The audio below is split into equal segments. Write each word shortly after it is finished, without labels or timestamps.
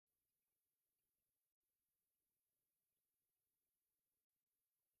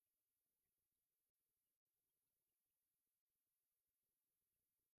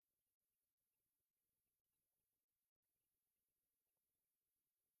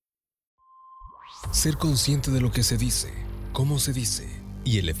Ser consciente de lo que se dice, cómo se dice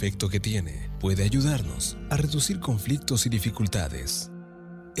y el efecto que tiene puede ayudarnos a reducir conflictos y dificultades.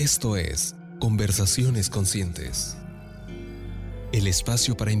 Esto es Conversaciones Conscientes. El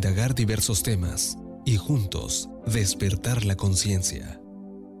espacio para indagar diversos temas y juntos despertar la conciencia.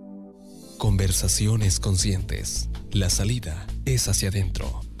 Conversaciones Conscientes. La salida es hacia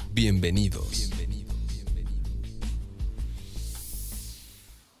adentro. Bienvenidos.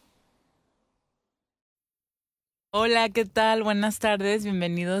 Hola, ¿qué tal? Buenas tardes,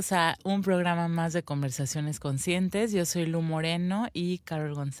 bienvenidos a un programa más de Conversaciones Conscientes. Yo soy Lu Moreno y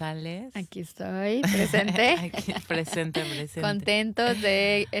Carol González. Aquí estoy, presente. Aquí, presente. Contentos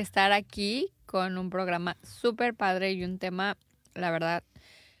de estar aquí con un programa súper padre y un tema, la verdad,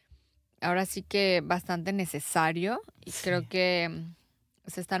 ahora sí que bastante necesario. Y creo que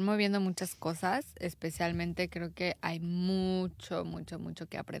se están moviendo muchas cosas, especialmente creo que hay mucho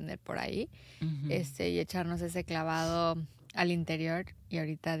que aprender por ahí. Y echarnos ese clavado al interior. Y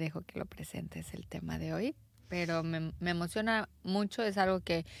ahorita dejo que lo presentes el tema de hoy. Pero me emociona mucho, es algo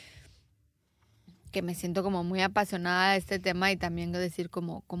que me siento como muy apasionada de este tema y también decir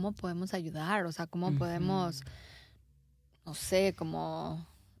como cómo podemos ayudar, o sea, cómo podemos, no sé, como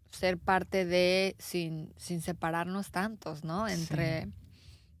ser parte de sin separarnos tantos, ¿no? Entre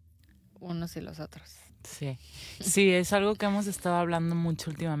unos y los otros. Sí, es algo que hemos estado hablando mucho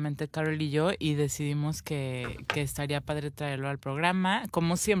últimamente, Carol y yo, y decidimos que estaría padre traerlo al programa.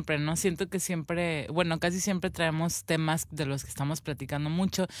 Como siempre, ¿no? Siento que siempre, bueno, casi siempre traemos temas de los que estamos platicando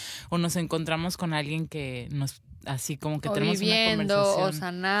mucho, o nos encontramos con alguien que nos, así como que o tenemos viviendo, una conversación. O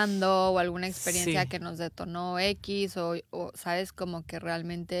sanando, o alguna experiencia que nos detonó X, o sabes, como que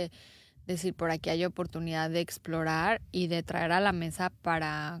realmente decir, por aquí hay oportunidad de explorar y de traer a la mesa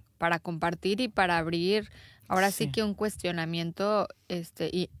para compartir y para abrir, ahora sí que un cuestionamiento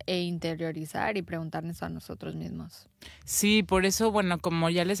e interiorizar y preguntarnos a nosotros mismos. Sí, por eso, bueno, como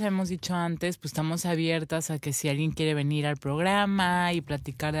ya les habíamos dicho antes, pues estamos abiertas a que si alguien quiere venir al programa y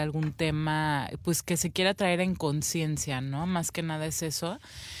platicar de algún tema, pues que se quiera traer en conciencia, ¿no? Más que nada es eso.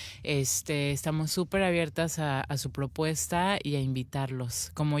 Estamos súper abiertas a su propuesta y a invitarlos,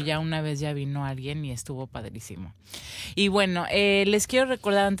 como ya una vez ya vino alguien y estuvo padrísimo. Y bueno, les quiero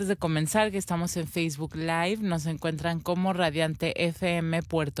recordar antes de comenzar que estamos en Facebook Live, nos encuentran como Radiante FM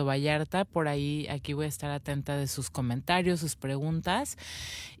Puerto Vallarta, por ahí aquí voy a estar atenta de sus comentarios, sus preguntas,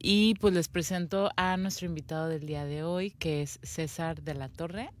 y pues les presento a nuestro invitado del día de hoy, que es César de la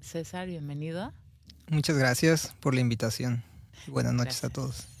Torre. César, bienvenido. Muchas gracias por la invitación. Buenas noches a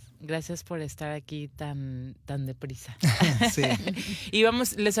todos. Gracias por estar aquí tan deprisa. Sí. Y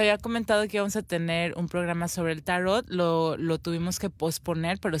les había comentado que íbamos a tener un programa sobre el tarot, lo tuvimos que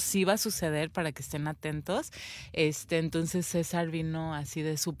posponer, pero sí va a suceder para que estén atentos. Entonces César vino así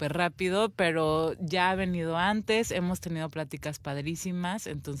de súper rápido, pero ya ha venido antes, hemos tenido pláticas padrísimas,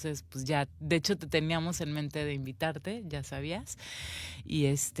 entonces pues ya, de hecho te teníamos en mente de invitarte, ya sabías.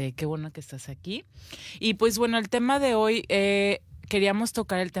 Y qué bueno que estás aquí. Y pues bueno, el tema de hoy, queríamos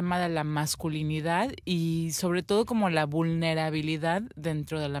tocar el tema de la masculinidad y sobre todo como la vulnerabilidad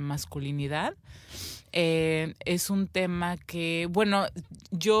dentro de la masculinidad. Es un tema que, bueno,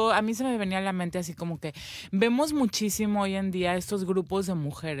 a mí se me venía a la mente así como que vemos muchísimo hoy en día estos grupos de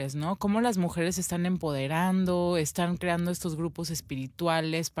mujeres, ¿no? Cómo las mujeres se están empoderando, están creando estos grupos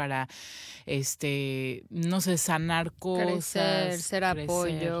espirituales para, no sé, sanar cosas. Ser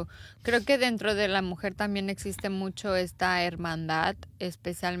apoyo. Creo que dentro de la mujer también existe mucho esta hermandad,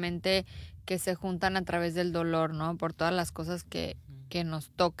 especialmente que se juntan a través del dolor, ¿no? Por todas las cosas que nos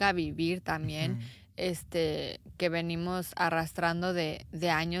toca vivir también. Que venimos arrastrando de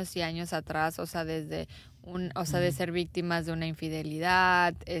años y años atrás, o sea, desde de ser víctimas de una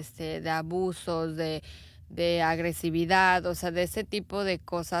infidelidad, de abusos, de agresividad, o sea, de ese tipo de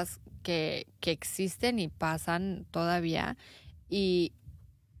cosas que existen y pasan todavía.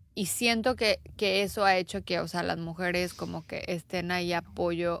 Y siento que eso ha hecho que, o sea, las mujeres como que estén ahí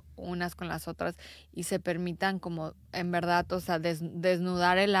apoyo unas con las otras y se permitan como, en verdad, o sea,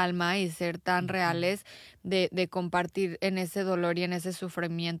 desnudar el alma y ser tan reales de compartir en ese dolor y en ese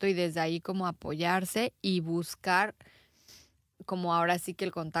sufrimiento y desde ahí como apoyarse y buscar como ahora sí que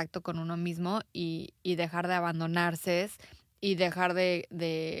el contacto con uno mismo y dejar de abandonarse y dejar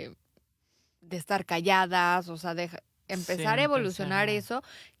de estar calladas, o sea, empezar a evolucionar eso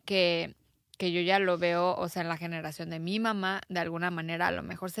que yo ya lo veo, o sea, en la generación de mi mamá, de alguna manera, a lo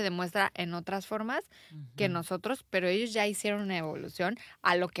mejor se demuestra en otras formas que nosotros, pero ellos ya hicieron una evolución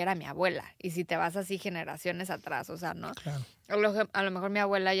a lo que era mi abuela. Y si te vas así generaciones atrás, o sea, ¿no? Claro. A lo mejor mi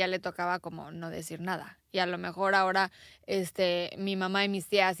abuela ya le tocaba como no decir nada. Y a lo mejor ahora mi mamá y mis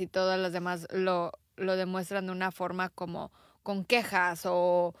tías y todas las demás lo demuestran de una forma como con quejas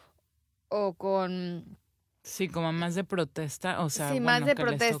o con... Sí, como más de protesta, o sea, Sí, más de que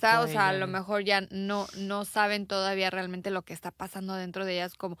les protesta, tocó o sea, a ella. lo mejor ya no saben todavía realmente lo que está pasando dentro de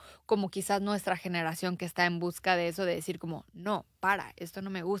ellas, como quizás nuestra generación que está en busca de eso, de decir como, no, esto no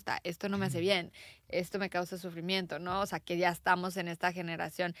me gusta, esto no me hace bien, esto me causa sufrimiento, ¿no? O sea, que ya estamos en esta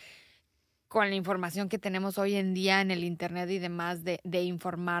generación con la información que tenemos hoy en día en el internet y demás, de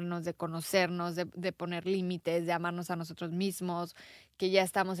informarnos, de conocernos, de poner límites, de amarnos a nosotros mismos, que ya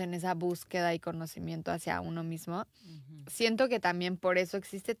estamos en esa búsqueda y conocimiento hacia uno mismo. Ujú. Siento que también por eso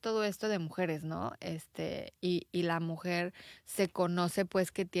existe todo esto de mujeres, ¿no? Y la mujer se conoce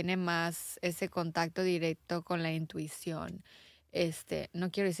pues que tiene más ese contacto directo con la intuición.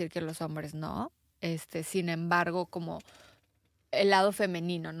 No quiero decir que los hombres no, sin embargo, como el lado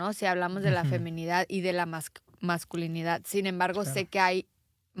femenino, ¿no? Si hablamos de la feminidad y de la masculinidad. Sin embargo, Claro. sé que hay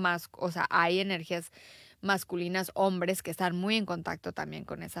hay energías masculinas, hombres que están muy en contacto también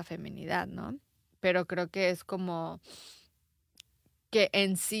con esa feminidad, ¿no? Pero creo que es como que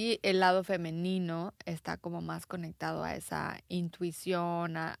en sí el lado femenino está como más conectado a esa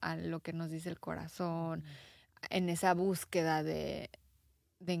intuición, a lo que nos dice el corazón, en esa búsqueda de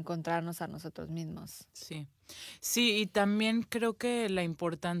encontrarnos a nosotros mismos. Sí. Sí, y también creo que la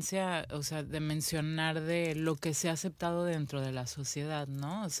importancia, o sea, de mencionar de lo que se ha aceptado dentro de la sociedad,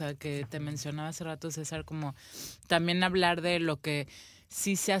 ¿no? O sea, que te mencionaba hace rato, César, como también hablar de lo que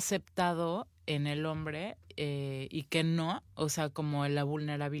sí se ha aceptado en el hombre y que no, o sea, como la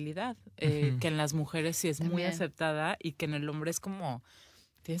vulnerabilidad, que en las mujeres sí es muy También. aceptada y que en el hombre es como,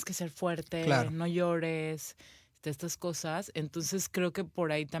 tienes que ser fuerte, Claro. no llores, de estas cosas. Entonces creo que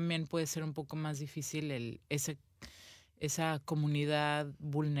por ahí también puede ser un poco más difícil esa comunidad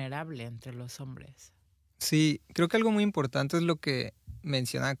vulnerable entre los hombres. Sí, creo que algo muy importante es lo que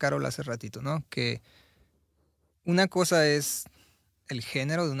mencionaba Carol hace ratito, ¿no? Que una cosa es el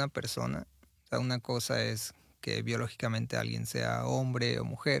género de una persona, o sea, una cosa es que biológicamente alguien sea hombre o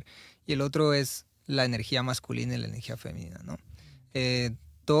mujer, y el otro es la energía masculina y la energía femenina, ¿no?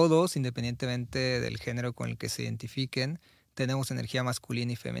 Todos, independientemente del género con el que se identifiquen, tenemos energía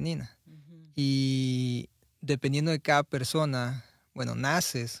masculina y femenina. Y dependiendo de cada persona, bueno,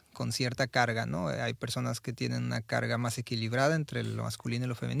 naces con cierta carga, ¿no? Hay personas que tienen una carga más equilibrada entre lo masculino y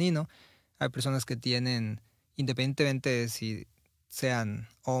lo femenino. Hay personas que tienen, independientemente de si sean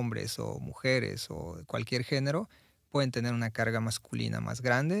hombres o mujeres o de cualquier género, pueden tener una carga masculina más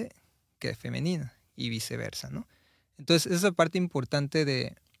grande que femenina y viceversa, ¿no? Entonces, esa parte importante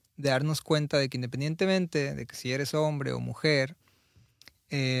de darnos cuenta de que independientemente de que si eres hombre o mujer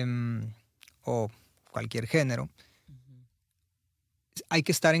o cualquier género, hay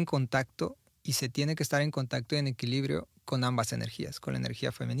que estar en contacto y se tiene que estar en contacto y en equilibrio con ambas energías, con la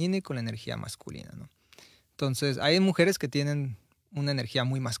energía femenina y con la energía masculina, ¿no? Entonces, hay mujeres que tienen una energía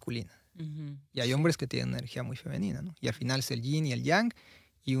muy masculina y hay hombres que tienen una energía muy femenina, ¿no? Y al final es el yin y el yang,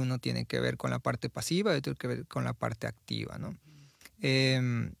 y uno tiene que ver con la parte pasiva y otro que ver con la parte activa, ¿no?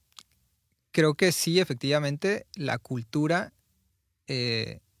 Creo que sí, efectivamente, la cultura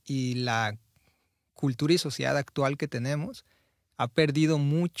y la cultura y sociedad actual que tenemos ha perdido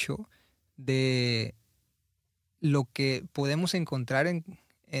mucho de lo que podemos encontrar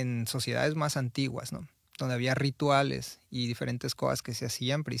en sociedades más antiguas, ¿no? Donde había rituales y diferentes cosas que se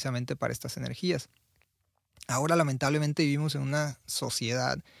hacían precisamente para estas energías. Ahora, lamentablemente, vivimos en una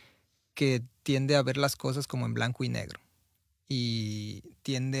sociedad que tiende a ver las cosas como en blanco y negro y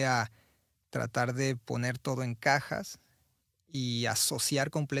tiende a tratar de poner todo en cajas y asociar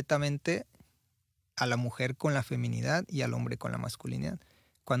completamente a la mujer con la feminidad y al hombre con la masculinidad,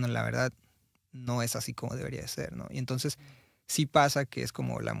 cuando la verdad no es así como debería de ser, ¿no? Y entonces sí pasa que es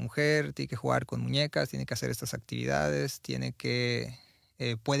como la mujer tiene que jugar con muñecas, tiene que hacer estas actividades,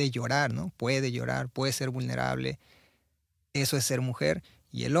 puede llorar, ¿no? Puede llorar, puede ser vulnerable. Eso es ser mujer.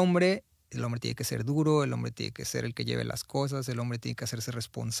 Y el hombre tiene que ser duro, el hombre tiene que ser el que lleve las cosas, el hombre tiene que hacerse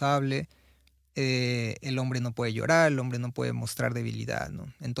responsable. El hombre no puede llorar, el hombre no puede mostrar debilidad,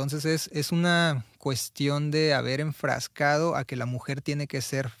 ¿no? Entonces es una cuestión de haber enfrascado a que la mujer tiene que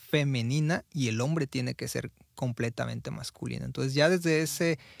ser femenina y el hombre tiene que ser completamente masculino. Entonces ya desde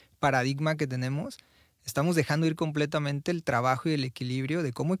ese paradigma que tenemos, estamos dejando ir completamente el trabajo y el equilibrio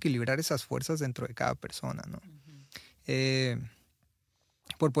de cómo equilibrar esas fuerzas dentro de cada persona, ¿no?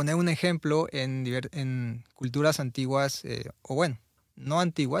 Por poner un ejemplo, en culturas antiguas, o bueno, no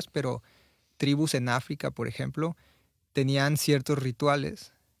antiguas, pero tribus en África, por ejemplo, tenían ciertos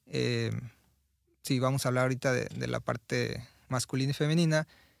rituales. Si vamos a hablar ahorita de la parte masculina y femenina,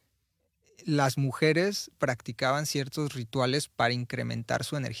 las mujeres practicaban ciertos rituales para incrementar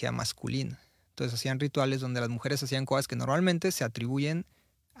su energía masculina. Entonces hacían rituales donde las mujeres hacían cosas que normalmente se atribuyen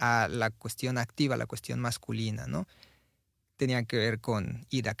a la cuestión activa, a la cuestión masculina, ¿no? Tenían que ver con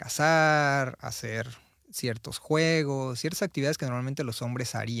ir a cazar, hacer ciertos juegos, ciertas actividades que normalmente los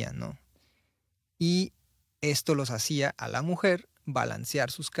hombres harían, ¿no? Y esto los hacía a la mujer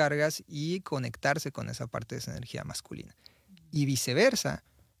balancear sus cargas y conectarse con esa parte de esa energía masculina. Y viceversa,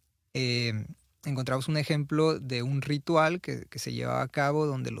 encontramos un ejemplo de un ritual que se llevaba a cabo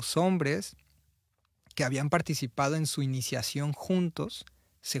donde los hombres que habían participado en su iniciación juntos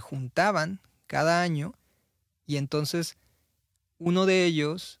se juntaban cada año y entonces uno de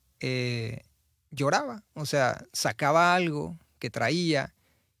ellos lloraba, o sea, sacaba algo que traía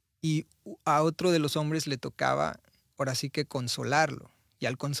y a otro de los hombres le tocaba ahora sí que consolarlo. Y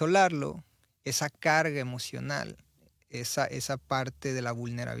al consolarlo, esa carga emocional, esa parte de la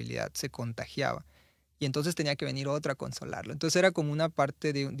vulnerabilidad se contagiaba. Y entonces tenía que venir otra a consolarlo. Entonces era como una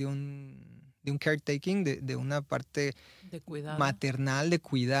parte de un caretaking, de una parte de cuidado. Maternal, de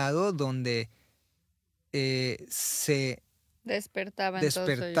cuidado, donde se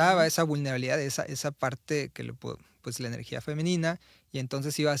despertaba esa vulnerabilidad, esa parte que pues la energía femenina, y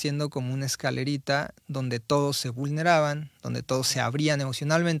entonces iba haciendo como una escalerita donde todos se vulneraban, donde todos se abrían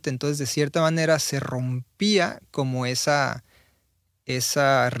emocionalmente. Entonces de cierta manera se rompía como esa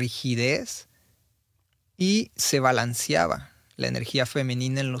rigidez y se balanceaba la energía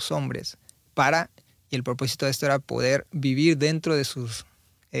femenina en los hombres y el propósito de esto era poder vivir dentro de sus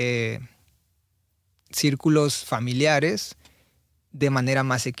círculos familiares de manera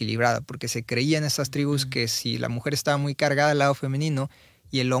más equilibrada, porque se creía en esas tribus que si la mujer estaba muy cargada al lado femenino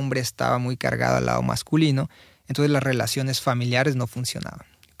y el hombre estaba muy cargado al lado masculino, entonces las relaciones familiares no funcionaban.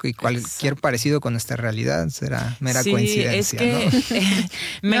 Y cualquier parecido con esta realidad será mera coincidencia. Es que,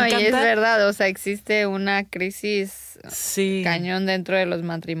 ¿no? Me encanta. Y es verdad, o sea, existe una crisis cañón dentro de los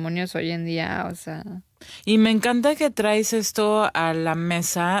matrimonios hoy en día, o sea. Y me encanta que traes esto a la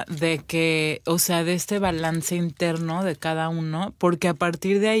mesa de que, o sea, de este balance interno de cada uno, porque a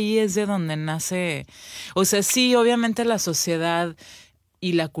partir de ahí es de donde nace, o sea, sí, obviamente la sociedad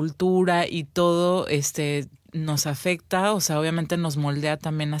y la cultura y todo, nos afecta, o sea, obviamente nos moldea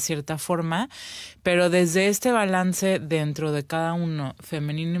también a cierta forma, pero desde este balance dentro de cada uno,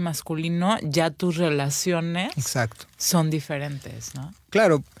 femenino y masculino, ya tus relaciones son diferentes, ¿no?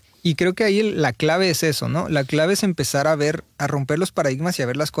 Claro, y creo que ahí la clave es eso, ¿no? La clave es empezar a romper los paradigmas y a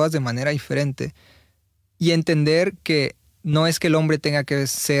ver las cosas de manera diferente y entender que no es que el hombre tenga que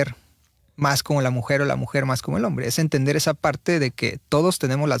ser más como la mujer o la mujer más como el hombre, es entender esa parte de que todos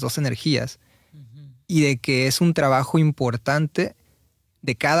tenemos las dos energías y de que es un trabajo importante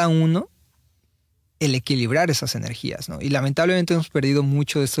de cada uno el equilibrar esas energías, ¿no? Y lamentablemente hemos perdido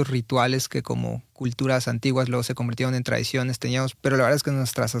mucho de estos rituales que como culturas antiguas luego se convirtieron en tradiciones, pero la verdad es que en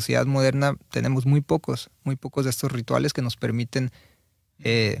nuestra sociedad moderna tenemos muy pocos de estos rituales que nos permiten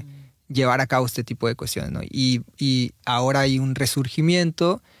llevar a cabo este tipo de cuestiones, ¿no? Y ahora hay un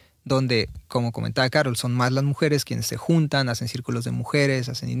resurgimiento donde, como comentaba Carol, son más las mujeres quienes se juntan, hacen círculos de mujeres,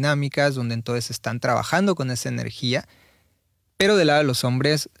 hacen dinámicas, donde entonces están trabajando con esa energía, pero del lado de los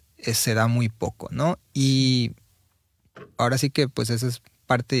hombres se da muy poco, ¿no? Y ahora sí que pues esa es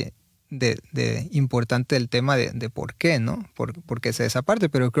parte importante del tema de por qué, ¿no? Por qué se da esa parte,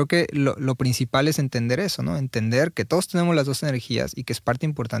 pero creo que lo principal es entender eso, ¿no? Entender que todos tenemos las dos energías y que es parte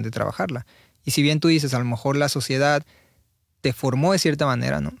importante trabajarla. Y si bien tú dices, a lo mejor la sociedad te formó de cierta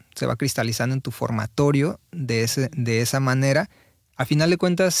manera, ¿no? Se va cristalizando en tu formatorio de esa manera. A final de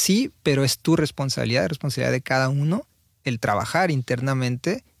cuentas, sí, pero es tu responsabilidad de cada uno el trabajar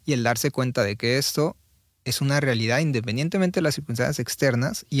internamente y el darse cuenta de que esto es una realidad independientemente de las circunstancias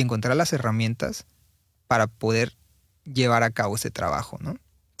externas y encontrar las herramientas para poder llevar a cabo ese trabajo, ¿no?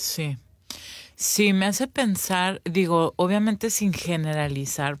 Sí. Sí, me hace pensar, digo, obviamente sin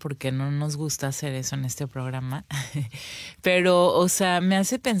generalizar, porque no nos gusta hacer eso en este programa, pero, o sea, me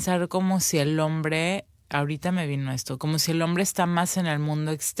hace pensar como si el hombre, ahorita me vino esto, como si el hombre está más en el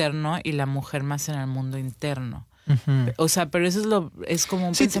mundo externo y la mujer más en el mundo interno. Uh-huh. O sea, pero eso es como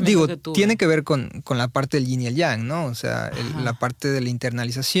un pensamiento que tuve. Tiene que ver con la parte del yin y el yang, ¿no? O sea, la parte de la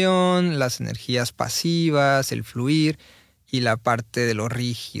internalización, las energías pasivas, el fluir, y la parte de lo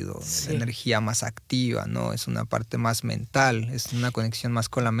rígido, la energía más activa, ¿no? Es una parte más mental, es una conexión más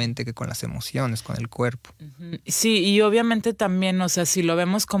con la mente que con las emociones, con el cuerpo. Sí, y obviamente también, o sea, si lo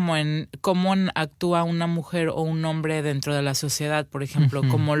vemos como en cómo actúa una mujer o un hombre dentro de la sociedad, por ejemplo,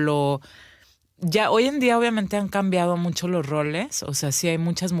 como ya hoy en día obviamente han cambiado mucho los roles, o sea, sí hay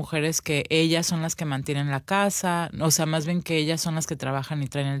muchas mujeres que ellas son las que mantienen la casa, o sea, más bien que ellas son las que trabajan y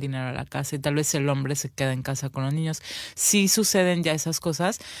traen el dinero a la casa y tal vez el hombre se queda en casa con los niños. Sí suceden ya esas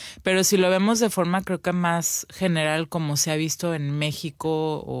cosas, pero si lo vemos de forma creo que más general como se ha visto en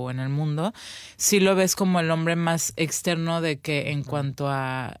México o en el mundo, sí lo ves como el hombre más externo de que en cuanto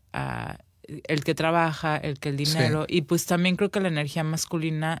a el que trabaja, el que el dinero, y pues también creo que la energía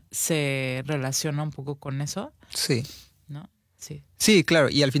masculina se relaciona un poco con eso. Sí. ¿No? Sí. Sí, claro,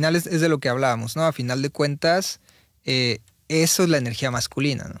 y al final es de lo que hablábamos, ¿no? A final de cuentas, eso es la energía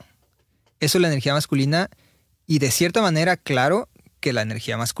masculina, ¿no? Eso es la energía masculina y de cierta manera, claro, que la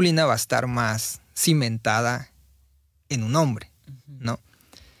energía masculina va a estar más cimentada en un hombre, ¿no?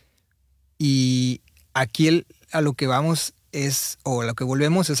 Y aquí a lo que vamos o a lo que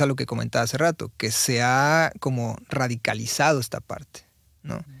volvemos es a lo que comentaba hace rato, que se ha como radicalizado esta parte,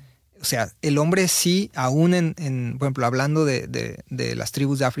 ¿no? O sea, el hombre sí, aún por ejemplo, hablando de las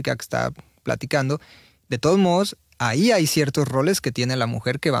tribus de África que estaba platicando, de todos modos, ahí hay ciertos roles que tiene la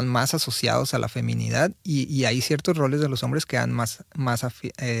mujer que van más asociados a la feminidad y hay ciertos roles de los hombres que van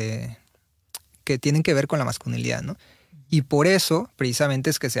que tienen que ver con la masculinidad, ¿no? Y por eso, precisamente,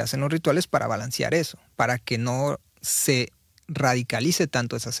 es que se hacen los rituales para balancear eso, para que no se radicalice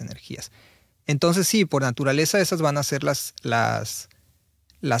tanto esas energías. Entonces sí, por naturaleza esas van a ser las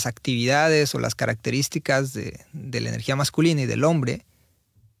actividades o las características de la energía masculina y del hombre,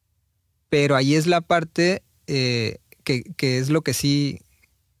 pero ahí es la parte que es lo que sí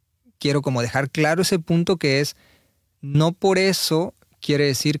quiero como dejar claro ese punto, que es no por eso quiere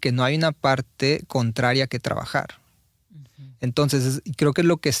decir que no hay una parte contraria que trabajar. Entonces creo que es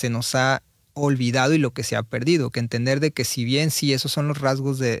lo que se nos ha olvidado y lo que se ha perdido, que entender de que si bien sí esos son los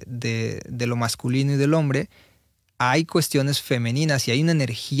rasgos de lo masculino y del hombre, hay cuestiones femeninas y hay una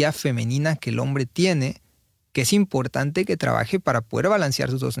energía femenina que el hombre tiene que es importante que trabaje para poder balancear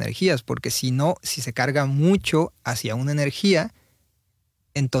sus dos energías, porque si no, si se carga mucho hacia una energía,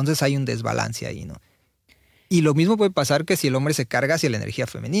 entonces hay un desbalance ahí, ¿no? Y lo mismo puede pasar que si el hombre se carga hacia la energía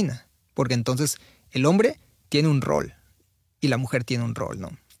femenina, porque entonces el hombre tiene un rol y la mujer tiene un rol,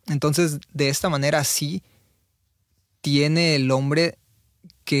 ¿no? Entonces, de esta manera sí tiene el hombre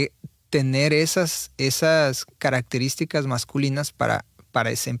que tener esas características masculinas para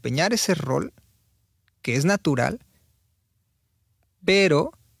desempeñar ese rol que es natural,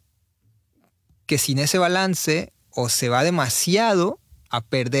 pero que sin ese balance o se va demasiado a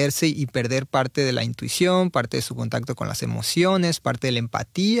perderse y perder parte de la intuición, parte de su contacto con las emociones, parte de la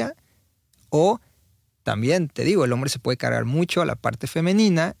empatía, o también, te digo, el hombre se puede cargar mucho a la parte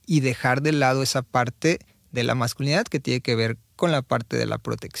femenina y dejar de lado esa parte de la masculinidad que tiene que ver con la parte de la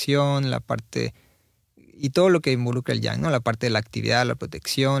protección, la parte y todo lo que involucra el yang, ¿no? La parte de la actividad, la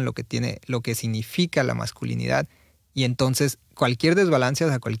protección, lo que significa la masculinidad. Y entonces cualquier desbalance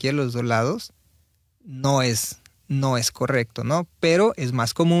hacia cualquiera de los dos lados no es correcto, ¿no? Pero es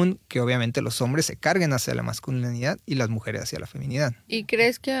más común que obviamente los hombres se carguen hacia la masculinidad y las mujeres hacia la feminidad. ¿Y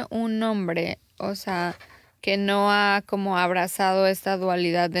crees que un hombre, o sea, que no ha como abrazado esta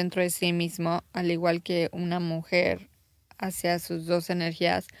dualidad dentro de sí mismo, al igual que una mujer hacia sus dos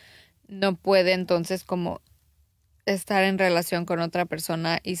energías, no puede entonces como estar en relación con otra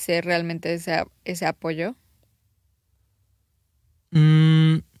persona y ser realmente ese apoyo?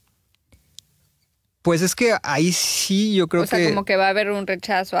 Pues es que ahí sí yo creo que... O sea, como que va a haber un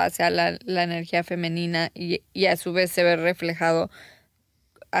rechazo hacia la energía femenina y a su vez se ve reflejado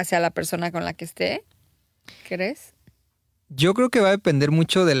hacia la persona con la que esté. ¿Crees? Yo creo que va a depender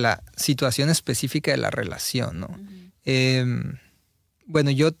mucho de la situación específica de la relación, ¿no? Uh-huh. Bueno,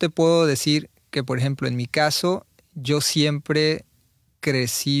 yo te puedo decir que, por ejemplo, en mi caso, yo siempre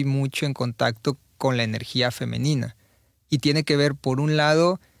crecí mucho en contacto con la energía femenina. Y tiene que ver, por un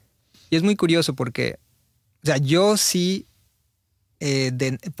lado... Y es muy curioso porque, o sea, yo sí,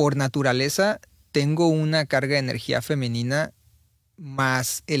 por naturaleza, tengo una carga de energía femenina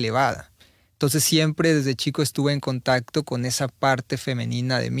más elevada. Entonces siempre desde chico estuve en contacto con esa parte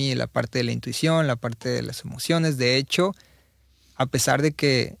femenina de mí, la parte de la intuición, la parte de las emociones. De hecho, a pesar de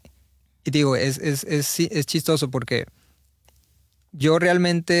que, digo, es chistoso porque yo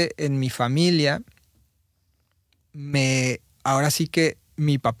realmente en mi familia, ahora sí que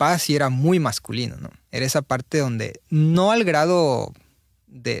mi papá sí era muy masculino, ¿no? Era esa parte donde, no al grado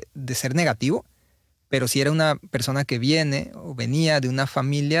de ser negativo, pero sí era una persona que venía de una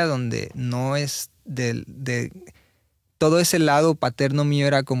familia donde no es de todo ese lado paterno mío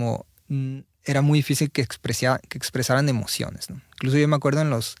era como, era muy difícil que expresaran emociones, ¿no? Incluso yo me acuerdo en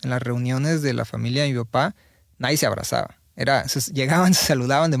las reuniones de la familia de mi papá, nadie se abrazaba. Llegaban, se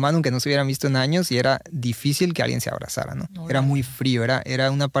saludaban de mano aunque no se hubieran visto en años y era difícil que alguien se abrazara, ¿no? Era muy frío,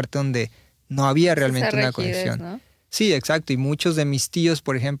 era una parte donde no había realmente una conexión. ¿No? Sí, exacto. Y muchos de mis tíos,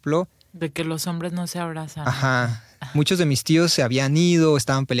 por ejemplo... De que los hombres no se abrazan. Ajá. Muchos de mis tíos se habían ido,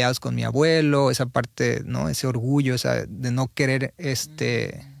 estaban peleados con mi abuelo, esa parte, ¿no? Ese orgullo, de no querer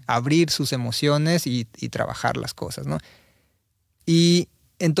abrir sus emociones y trabajar las cosas, ¿no? Y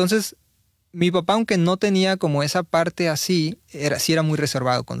entonces mi papá, aunque no tenía como esa parte así, sí era muy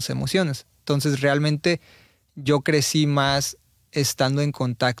reservado con sus emociones. Entonces realmente yo crecí más estando en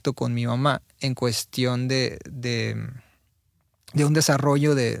contacto con mi mamá en cuestión de un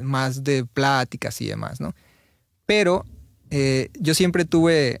desarrollo más de pláticas y demás, ¿no? Pero yo siempre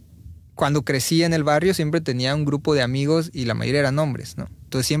cuando crecí en el barrio, siempre tenía un grupo de amigos y la mayoría eran hombres, ¿no?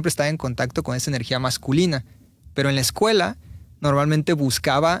 Entonces siempre estaba en contacto con esa energía masculina. Pero en la escuela normalmente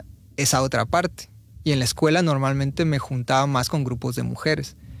buscaba esa otra parte. Y en la escuela normalmente me juntaba más con grupos de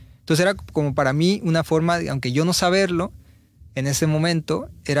mujeres. Entonces era como para mí una forma, aunque yo no saberlo, en ese momento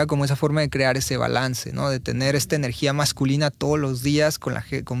era como esa forma de crear ese balance, ¿no? De tener esta energía masculina todos los días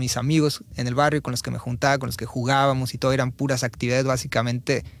con mis amigos en el barrio, con los que me juntaba, con los que jugábamos y todo, eran puras actividades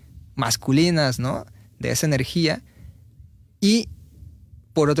básicamente masculinas, ¿no? De esa energía. Y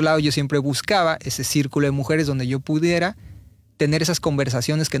por otro lado yo siempre buscaba ese círculo de mujeres donde yo pudiera tener esas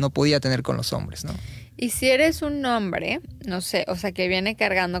conversaciones que no podía tener con los hombres, ¿no? Y si eres un hombre, no sé, o sea, que viene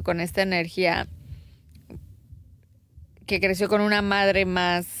cargando con esta energía, que creció con una madre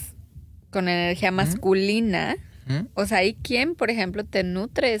con energía masculina, o sea, ¿y quién, por ejemplo, te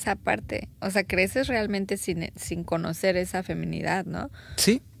nutre esa parte? O sea, creces realmente sin conocer esa feminidad, ¿no?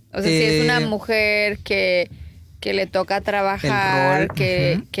 Sí. O sea, si es una mujer que le toca trabajar,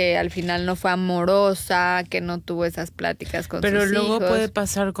 que al final no fue amorosa, que no tuvo esas pláticas con sus hijos. Pero luego puede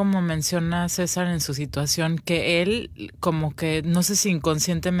pasar, como menciona César en su situación, que él como que, no sé si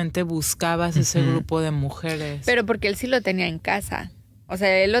inconscientemente buscabas ese grupo de mujeres. Pero porque él sí lo tenía en casa. O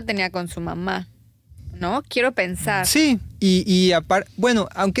sea, él lo tenía con su mamá, ¿no? Quiero pensar. Sí, y aparte, bueno,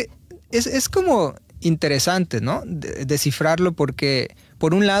 aunque es como interesante, ¿no? Descifrarlo porque,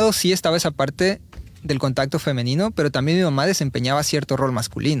 por un lado, sí estaba esa parte del contacto femenino, pero también mi mamá desempeñaba cierto rol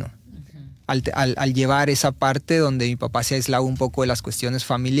masculino. Al llevar esa parte donde mi papá se aislaba un poco de las cuestiones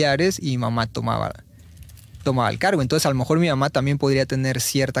familiares y mi mamá tomaba el cargo. Entonces a lo mejor mi mamá también podría tener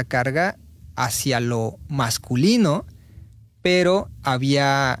cierta carga hacia lo masculino, pero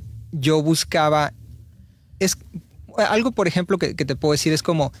yo buscaba... algo, por ejemplo, que te puedo decir es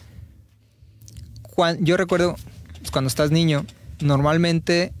como... yo recuerdo, cuando estás niño,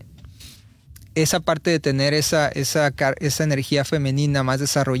 normalmente... esa parte de tener esa energía femenina más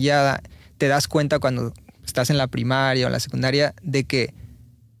desarrollada, te das cuenta cuando estás en la primaria o en la secundaria de que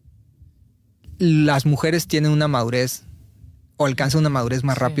las mujeres tienen una madurez o alcanzan una madurez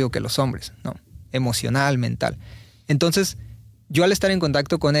más rápido que los hombres, ¿no? Emocional, mental. Entonces, yo al estar en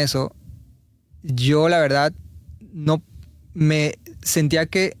contacto con eso, yo la verdad no me sentía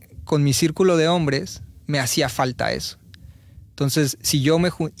que con mi círculo de hombres me hacía falta eso. Entonces, si yo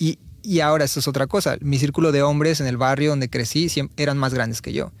y ahora eso es otra cosa. Mi círculo de hombres en el barrio donde crecí eran más grandes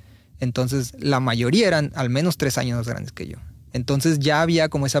que yo. Entonces la mayoría eran al menos 3 años más grandes que yo. Entonces ya había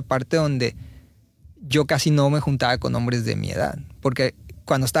como esa parte donde yo casi no me juntaba con hombres de mi edad. Porque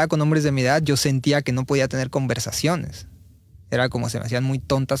cuando estaba con hombres de mi edad yo sentía que no podía tener conversaciones. Era como se me hacían muy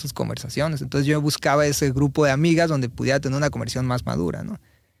tontas sus conversaciones. Entonces yo buscaba ese grupo de amigas donde pudiera tener una conversación más madura, ¿no?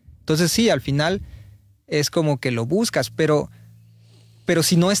 Entonces sí, al final es como que lo buscas, pero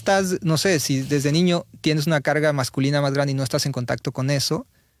si no estás, no sé, si desde niño tienes una carga masculina más grande y no estás en contacto con eso.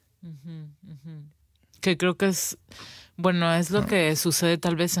 Que creo que es lo que sucede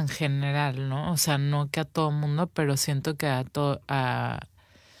tal vez en general, ¿no? O sea, no que a todo mundo, pero siento que a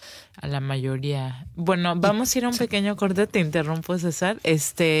la mayoría. Bueno, vamos a ir a un pequeño corte, te interrumpo, César.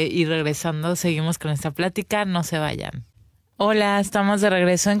 Y regresando, seguimos con esta plática, no se vayan. Hola, estamos de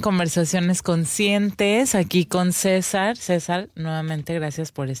regreso en Conversaciones Conscientes, aquí con César. César, nuevamente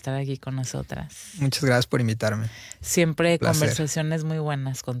gracias por estar aquí con nosotras. Muchas gracias por invitarme. Siempre conversaciones muy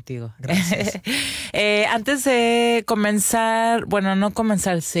buenas contigo. Gracias. Antes de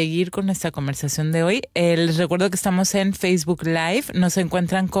seguir con esta conversación de hoy, les recuerdo que estamos en Facebook Live. Nos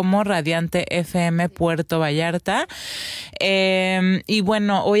encuentran como Radiante FM Puerto Vallarta. Y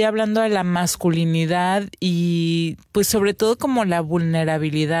bueno, hoy hablando de la masculinidad y pues sobre todo como la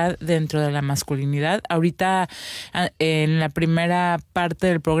vulnerabilidad dentro de la masculinidad. Ahorita en la primera parte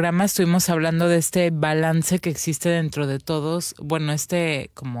del programa estuvimos hablando de este balance que existe dentro de todos, bueno,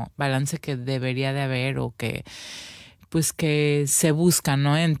 como balance que debería de haber o que pues que se busca,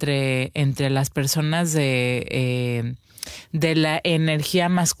 ¿no? Entre las personas de de la energía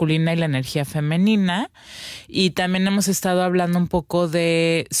masculina y la energía femenina. Y también hemos estado hablando un poco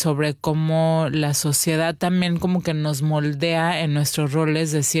sobre cómo la sociedad también como que nos moldea en nuestros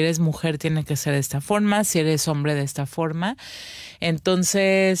roles, de si eres mujer tiene que ser de esta forma, si eres hombre de esta forma.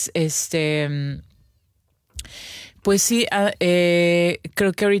 Entonces, pues sí,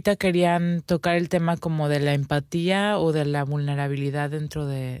 creo que ahorita querían tocar el tema como de la empatía o de la vulnerabilidad dentro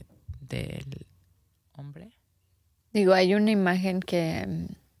del hombre. Digo, hay una imagen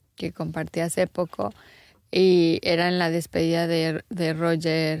que compartí hace poco y era en la despedida de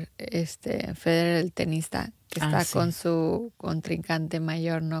Roger Federer, el tenista, que está sí. con su contrincante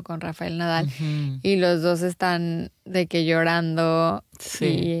mayor, ¿no? Con Rafael Nadal. Uh-huh. Y los dos están de que llorando. Sí.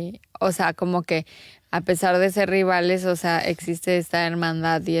 Y, o sea, como que a pesar de ser rivales, o sea, existe esta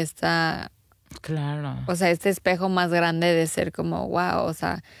hermandad y Claro. o sea, este espejo más grande de ser como, wow, o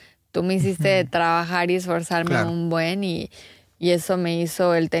sea, tú me hiciste trabajar y esforzarme un buen y eso me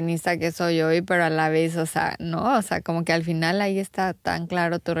hizo el tenista que soy hoy, pero a la vez, o sea, no, o sea, como que al final ahí está tan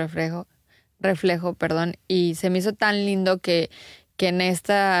claro tu reflejo, y se me hizo tan lindo que en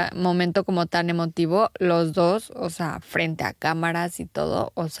este momento como tan emotivo, los dos, o sea, frente a cámaras y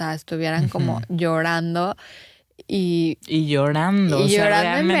todo, o sea, estuvieran como llorando y llorando. Y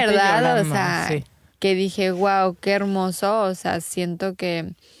llorando en verdad, llorando, o sea, sí. Que dije, wow, qué hermoso, o sea, siento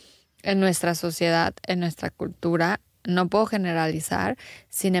que en nuestra sociedad, en nuestra cultura, no puedo generalizar,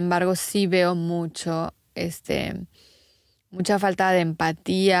 sin embargo, sí veo mucho, mucha falta de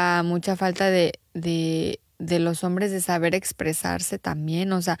empatía, mucha falta de los hombres de saber expresarse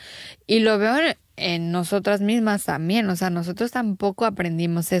también, o sea, y lo veo en nosotras mismas también, o sea, nosotros tampoco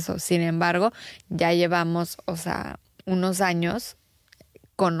aprendimos eso, sin embargo, ya llevamos, o sea, unos años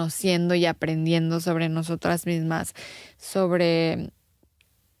conociendo y aprendiendo sobre nosotras mismas, sobre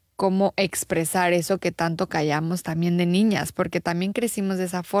cómo expresar eso que tanto callamos también de niñas, porque también crecimos de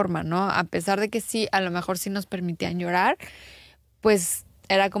esa forma, ¿no? A pesar de que sí, a lo mejor sí nos permitían llorar, pues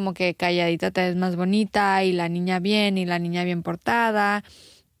era como que calladita te ves más bonita y la niña bien portada,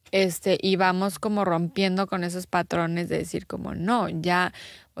 y vamos como rompiendo con esos patrones de decir como no, ya,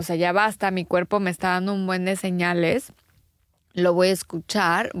 o sea, ya basta, mi cuerpo me está dando un buen de señales, lo voy a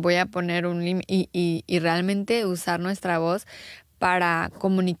escuchar, voy a poner un límite y realmente usar nuestra voz para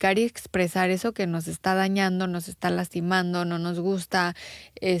comunicar y expresar eso que nos está dañando, nos está lastimando, no nos gusta,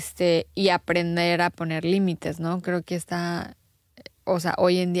 y aprender a poner límites, ¿no? Creo que o sea,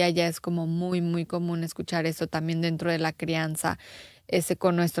 hoy en día ya es como muy, muy común escuchar eso también dentro de la crianza,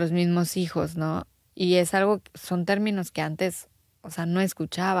 con nuestros mismos hijos, ¿no? Y es algo, son términos que antes, o sea, no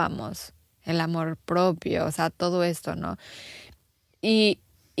escuchábamos, el amor propio, o sea, todo esto, ¿no? Y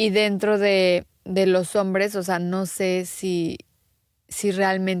dentro de los hombres, o sea, no sé si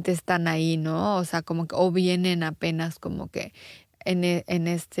realmente están ahí, ¿no? O sea, como que, o vienen apenas como que en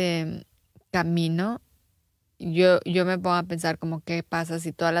este camino. Yo me pongo a pensar como qué pasa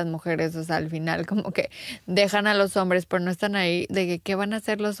si todas las mujeres, o sea, al final como que dejan a los hombres, pero no están ahí, de que qué van a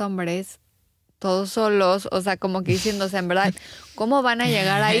hacer los hombres todos solos, o sea, como que diciéndose, en verdad, ¿cómo van a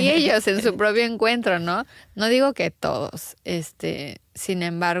llegar ahí ellos en su propio encuentro, no? No digo que todos, sin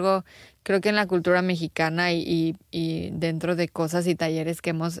embargo, creo que en la cultura mexicana y dentro de cosas y talleres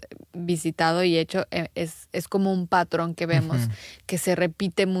que hemos visitado y hecho, es como un patrón que vemos, que se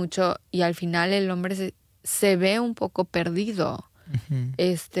repite mucho y al final el hombre se ve un poco perdido.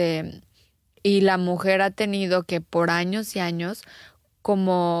 Y la mujer ha tenido que por años y años,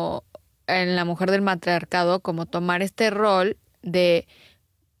 como en la mujer del matriarcado, como tomar este rol de,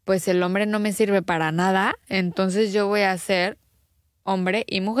 pues el hombre no me sirve para nada, entonces yo voy a ser hombre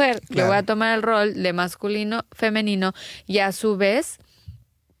y mujer. Claro. Yo voy a tomar el rol de masculino, femenino, y a su vez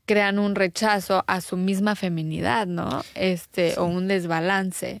crean un rechazo a su misma feminidad, ¿no? Sí. O un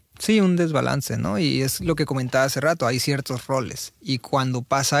desbalance. Sí, un desbalance, ¿no? Y es lo que comentaba hace rato, hay ciertos roles. Y cuando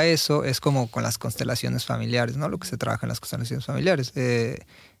pasa eso, es como con las constelaciones familiares, ¿no? Lo que se trabaja en las constelaciones familiares.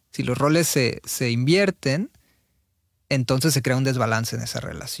 Si los roles se invierten, entonces se crea un desbalance en esa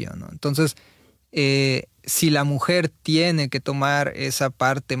relación, ¿no? Entonces, si la mujer tiene que tomar esa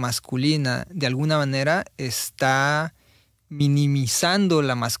parte masculina, de alguna manera está minimizando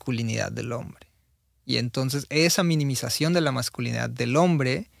la masculinidad del hombre. Y entonces esa minimización de la masculinidad del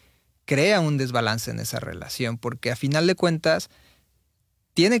hombre crea un desbalance en esa relación, porque a final de cuentas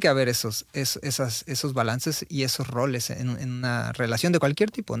tiene que haber esos balances y esos roles en una relación de cualquier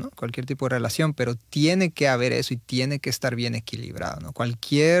tipo, ¿no? Cualquier tipo de relación, pero tiene que haber eso y tiene que estar bien equilibrado, ¿no?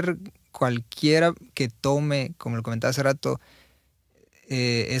 Cualquiera que tome, como lo comentaba hace rato,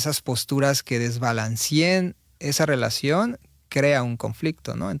 esas posturas que desbalanceen esa relación, crea un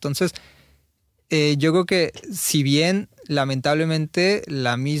conflicto, ¿no? Entonces, Yo creo que si bien lamentablemente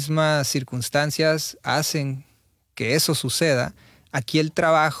las mismas circunstancias hacen que eso suceda, aquí el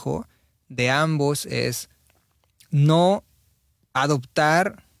trabajo de ambos es no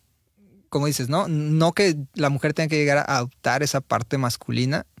adoptar, como dices, no que la mujer tenga que llegar a adoptar esa parte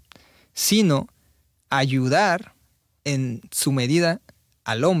masculina, sino ayudar en su medida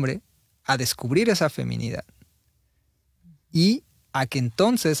al hombre a descubrir esa feminidad y a que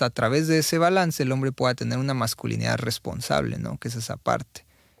entonces a través de ese balance el hombre pueda tener una masculinidad responsable, ¿no? Que es esa parte.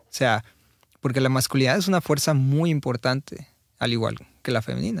 O sea, porque la masculinidad es una fuerza muy importante, al igual que la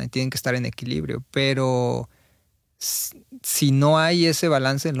femenina, y tienen que estar en equilibrio, pero si no hay ese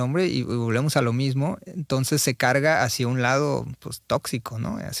balance en el hombre, y volvemos a lo mismo, entonces se carga hacia un lado pues, tóxico,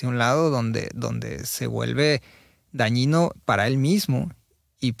 ¿no? Hacia un lado donde se vuelve dañino para él mismo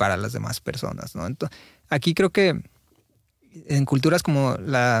y para las demás personas, ¿no? Entonces, aquí creo que en culturas como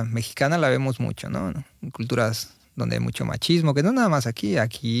la mexicana la vemos mucho, ¿no? En culturas donde hay mucho machismo, que no nada más aquí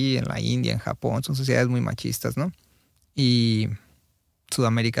en la India, en Japón, son sociedades muy machistas, ¿no? Y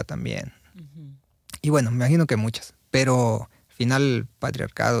Sudamérica también. Uh-huh. Y bueno, me imagino que muchas, pero al final el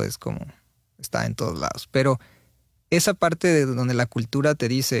patriarcado es como, está en todos lados. Pero esa parte de donde la cultura te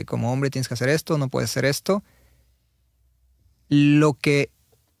dice, como hombre tienes que hacer esto, no puedes hacer esto, lo que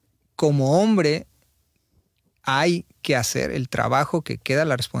como hombre hay que hacer, el trabajo que queda,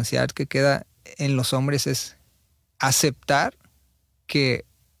 la responsabilidad que queda en los hombres es aceptar que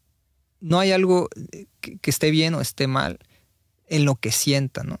no hay algo que esté bien o esté mal en lo que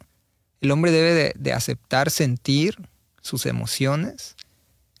sienta, ¿no? El hombre debe de aceptar, sentir sus emociones,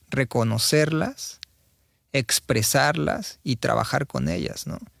 reconocerlas, expresarlas y trabajar con ellas,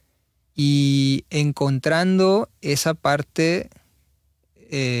 ¿no? Y encontrando esa parte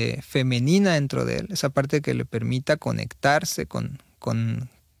femenina dentro de él, esa parte que le permita conectarse con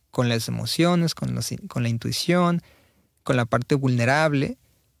las emociones, con la intuición, con la parte vulnerable,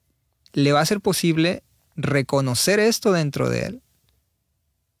 le va a ser posible reconocer esto dentro de él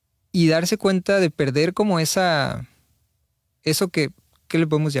y darse cuenta de perder como eso que ¿qué le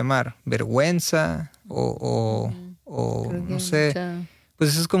podemos llamar? Vergüenza o no sé,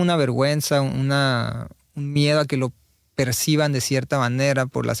 pues eso es como una vergüenza, un miedo a que lo perciban de cierta manera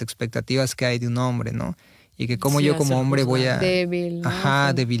por las expectativas que hay de un hombre, ¿no? Y que como yo como hombre voy a... Débil, ¿no? Ajá,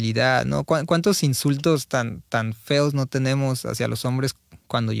 Sí. Debilidad, ¿no? ¿Cuántos insultos tan feos no tenemos hacia los hombres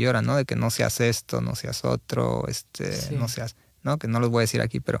cuando lloran, ¿no? De que no seas esto, no seas otro, sí. No seas... ¿no? Que no los voy a decir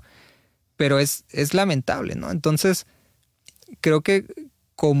aquí, pero es lamentable, ¿no? Entonces, creo que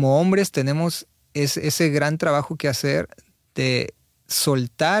como hombres tenemos ese gran trabajo que hacer de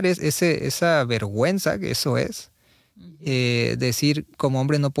soltar esa vergüenza que eso es. Decir, como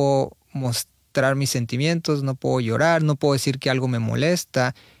hombre no puedo mostrar mis sentimientos, no puedo llorar, no puedo decir que algo me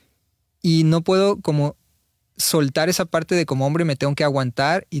molesta y no puedo como soltar esa parte de como hombre me tengo que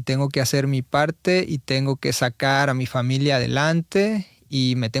aguantar y tengo que hacer mi parte y tengo que sacar a mi familia adelante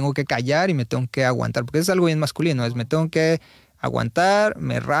y me tengo que callar y me tengo que aguantar, porque eso es algo bien masculino, es me tengo que aguantar,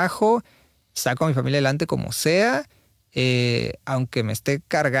 me rajo, saco a mi familia adelante como sea, aunque me esté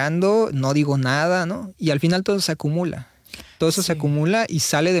cargando, no digo nada, ¿no? Y al final todo se acumula. Todo eso se acumula y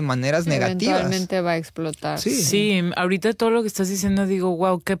sale de maneras negativas. Eventualmente va a explotar. Sí, ahorita todo lo que estás diciendo digo,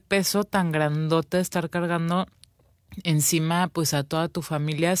 wow, qué peso tan grandote estar cargando encima pues a toda tu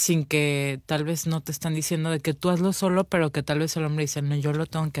familia sin que tal vez no te están diciendo de que tú hazlo solo, pero que tal vez el hombre dice, no, yo lo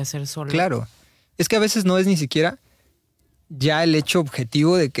tengo que hacer solo. Claro, es que a veces no es ni siquiera ya el hecho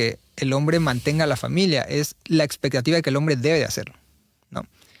objetivo de que el hombre mantenga a la familia, es la expectativa de que el hombre debe de hacerlo, ¿no?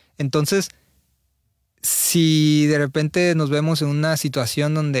 Entonces, si de repente nos vemos en una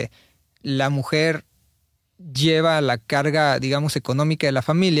situación donde la mujer lleva la carga, digamos, económica de la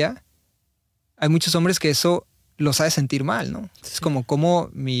familia, hay muchos hombres que eso los hace sentir mal, ¿no? Sí. Es como, ¿cómo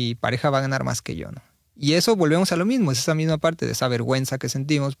mi pareja va a ganar más que yo, ¿no? Y eso volvemos a lo mismo, es esa misma parte de esa vergüenza que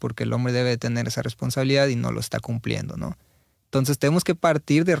sentimos porque el hombre debe de tener esa responsabilidad y no lo está cumpliendo, ¿no? Entonces tenemos que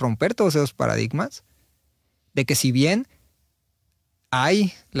partir de romper todos esos paradigmas, de que si bien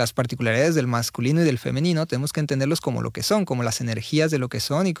hay las particularidades del masculino y del femenino, tenemos que entenderlos como lo que son, como las energías de lo que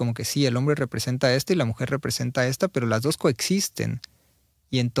son y como que sí, el hombre representa esto y la mujer representa esta, pero las dos coexisten.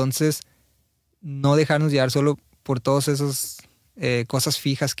 Y entonces no dejarnos llevar solo por todas esas cosas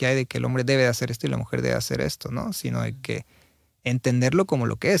fijas que hay de que el hombre debe de hacer esto y la mujer debe hacer esto, ¿no? Sino de que entenderlo como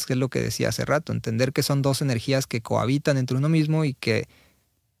lo que es lo que decía hace rato, entender que son dos energías que cohabitan entre uno mismo y que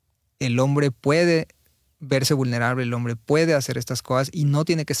el hombre puede verse vulnerable, el hombre puede hacer estas cosas y no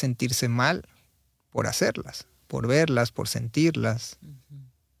tiene que sentirse mal por hacerlas, por verlas, por sentirlas.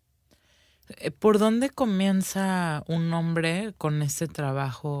 ¿Por dónde comienza un hombre con este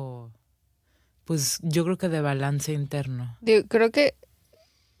trabajo pues yo creo que de balance interno. Creo que,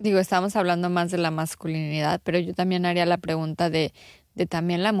 estamos hablando más de la masculinidad, pero yo también haría la pregunta de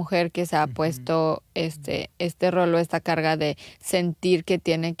también la mujer que se ha puesto este rol o esta carga de sentir que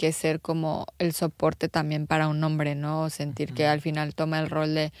tiene que ser como el soporte también para un hombre, ¿no? Sentir que al final toma el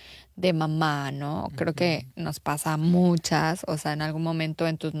rol de mamá, ¿no? Creo que nos pasa a muchas, o sea, en algún momento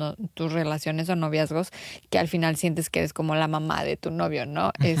en tus relaciones o noviazgos que al final sientes que eres como la mamá de tu novio,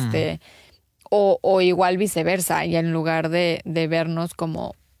 ¿no? O igual viceversa, y en lugar de vernos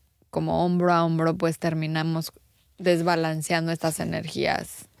como hombro a hombro, pues terminamos desbalanceando estas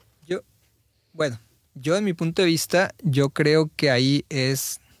energías. Yo en mi punto de vista, yo creo que ahí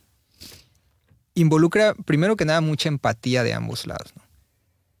involucra primero que nada mucha empatía de ambos lados, ¿no?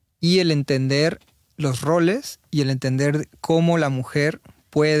 Y el entender los roles y el entender cómo la mujer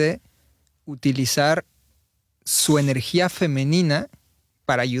puede utilizar su energía femenina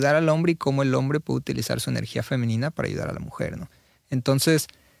para ayudar al hombre y cómo el hombre puede utilizar su energía femenina para ayudar a la mujer, ¿no? Entonces,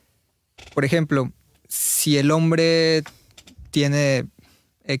 por ejemplo, si el hombre tiene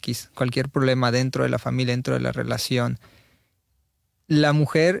cualquier problema dentro de la familia, dentro de la relación, la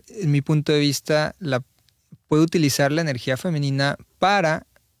mujer, en mi punto de vista, puede utilizar la energía femenina para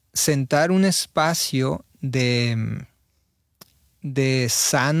sentar un espacio de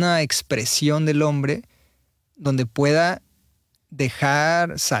sana expresión del hombre donde pueda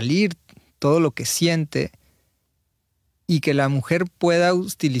dejar salir todo lo que siente y que la mujer pueda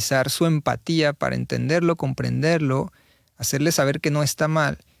utilizar su empatía para entenderlo, comprenderlo, hacerle saber que no está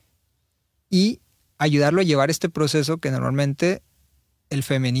mal y ayudarlo a llevar este proceso que normalmente el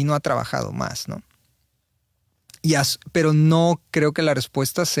femenino ha trabajado más, ¿no? Pero no creo que la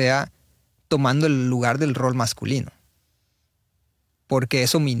respuesta sea tomando el lugar del rol masculino, porque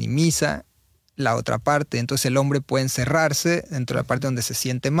eso minimiza la otra parte. Entonces el hombre puede encerrarse dentro de la parte donde se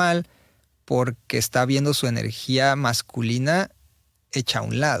siente mal, porque está viendo su energía masculina hecha a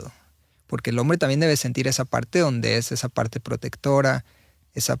un lado. Porque el hombre también debe sentir esa parte donde es esa parte protectora,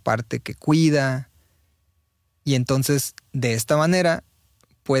 esa parte que cuida. Y entonces, de esta manera,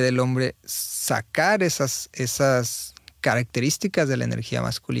 puede el hombre sacar esas características de la energía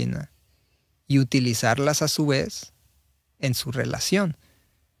masculina y utilizarlas a su vez en su relación.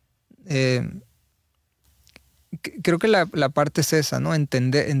 Creo que la parte es esa, ¿no?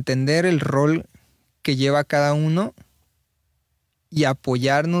 Entender el rol que lleva cada uno y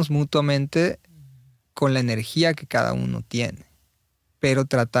apoyarnos mutuamente con la energía que cada uno tiene, pero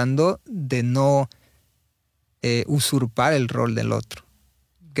tratando de no usurpar el rol del otro,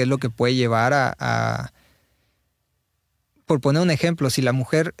 que es lo que puede llevar por poner un ejemplo, si la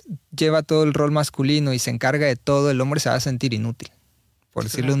mujer lleva todo el rol masculino y se encarga de todo, el hombre se va a sentir inútil, por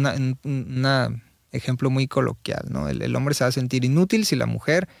decirlo un ejemplo muy coloquial, ¿no? El hombre se va a sentir inútil si la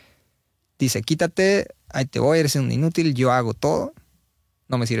mujer dice, quítate, ahí te voy, eres un inútil, yo hago todo,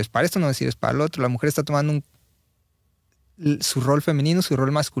 no me sirves para esto, no me sirves para lo otro. La mujer está tomando su rol femenino, su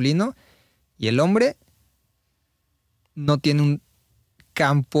rol masculino, y el hombre no tiene un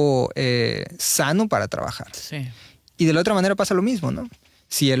campo sano para trabajar. Sí. Y de la otra manera pasa lo mismo, ¿no?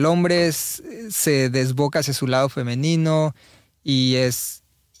 Si el hombre se desboca hacia su lado femenino y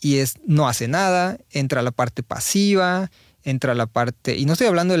no hace nada, entra la parte pasiva, entra la parte... Y no estoy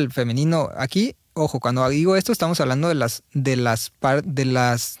hablando del femenino aquí, ojo, cuando digo esto estamos hablando de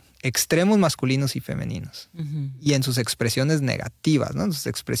las extremos masculinos y femeninos. Uh-huh. Y en sus expresiones negativas, ¿no? En sus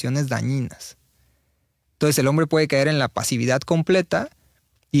expresiones dañinas. Entonces el hombre puede caer en la pasividad completa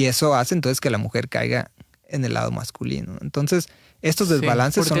y eso hace entonces que la mujer caiga en el lado masculino. Entonces estos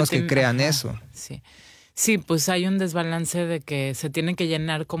desbalances son los que crean eso. Sí. Sí, pues hay un desbalance de que se tiene que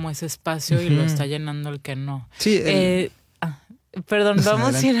llenar como ese espacio y lo está llenando el que no. Sí. Perdón,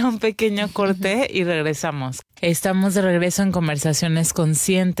 vamos a ir a un pequeño corte y regresamos. Estamos de regreso en Conversaciones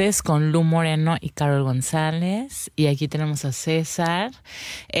Conscientes con Lu Moreno y Carol González. Y aquí tenemos a César.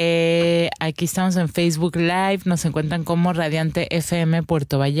 Aquí estamos en Facebook Live. Nos encuentran como Radiante FM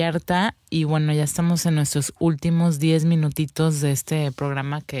Puerto Vallarta. Y bueno, ya estamos en nuestros últimos 10 minutitos de este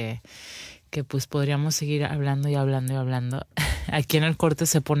programa que pues podríamos seguir hablando y hablando y hablando. Aquí en el corte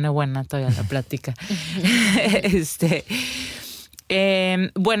se pone buena todavía la plática.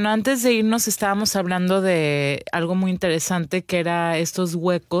 Bueno, antes de irnos estábamos hablando de algo muy interesante que era estos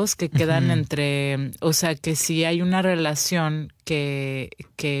huecos que quedan uh-huh. entre, o sea, que si hay una relación que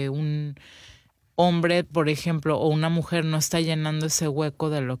un hombre, por ejemplo, o una mujer no está llenando ese hueco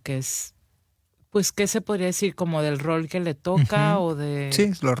de lo que es, pues, ¿qué se podría decir? Como del rol que le toca uh-huh. o de...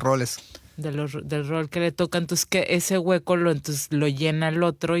 Sí, los roles. Del rol que le toca, entonces que ese hueco lo llena el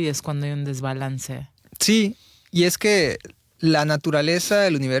otro y es cuando hay un desbalance. Sí, y es que la naturaleza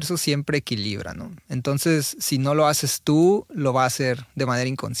del universo siempre equilibra, ¿no? Entonces, si no lo haces tú, lo va a hacer de manera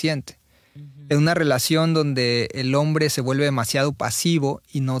inconsciente. En una relación donde el hombre se vuelve demasiado pasivo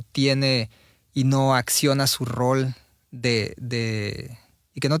y no acciona su rol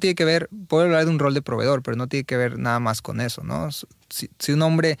y que no tiene que ver, puedo hablar de un rol de proveedor, pero no tiene que ver nada más con eso, ¿no? Si un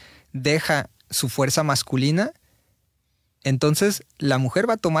hombre deja su fuerza masculina, entonces la mujer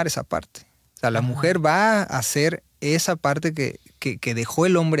va a tomar esa parte. O sea, la mujer va a hacer esa parte que dejó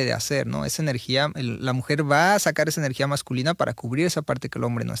el hombre de hacer, ¿no? Esa energía, la mujer va a sacar esa energía masculina para cubrir esa parte que el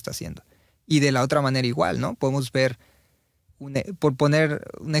hombre no está haciendo. Y de la otra manera igual, ¿no? Podemos ver, por poner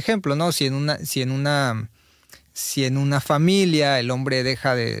un ejemplo, ¿no? Si en una familia el hombre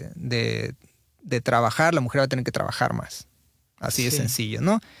deja de trabajar, la mujer va a tener que trabajar más. Así de sencillo,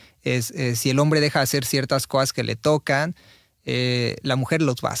 ¿no? Si el hombre deja de hacer ciertas cosas que le tocan, la mujer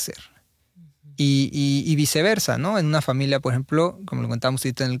los va a hacer. Y viceversa, ¿no? En una familia, por ejemplo, como lo contamos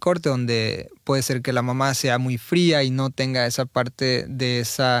ahorita en el corte, donde puede ser que la mamá sea muy fría y no tenga esa parte de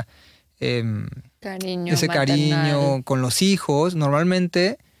ese cariño con los hijos.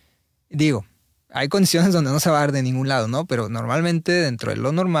 Normalmente, digo, hay condiciones donde no se va a dar de ningún lado, ¿no? Pero normalmente, dentro de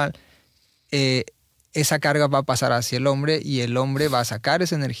lo normal, esa carga va a pasar hacia el hombre y el hombre va a sacar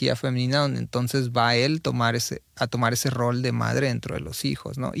esa energía femenina, donde entonces va él a tomar ese rol de madre dentro de los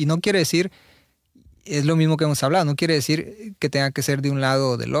hijos, ¿no? Y no quiere decir, es lo mismo que hemos hablado, no quiere decir que tenga que ser de un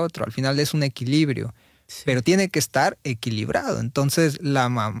lado o del otro. Al final es un equilibrio, pero tiene que estar equilibrado. Entonces la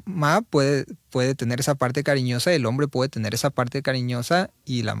mamá puede tener esa parte cariñosa, el hombre puede tener esa parte cariñosa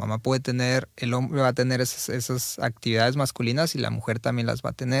y el hombre va a tener esas actividades masculinas y la mujer también las va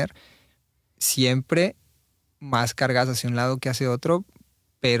a tener, siempre más cargadas hacia un lado que hacia otro,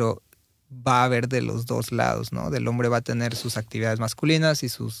 pero va a haber de los dos lados, ¿no? Del hombre va a tener sus actividades masculinas y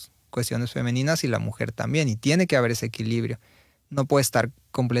sus cuestiones femeninas y la mujer también, y tiene que haber ese equilibrio. No puede estar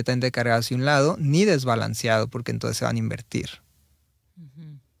completamente cargado hacia un lado ni desbalanceado, porque entonces se van a invertir.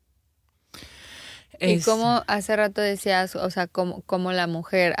 Y como hace rato decías, o sea, cómo la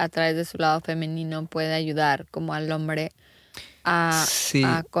mujer a través de su lado femenino puede ayudar como al hombre a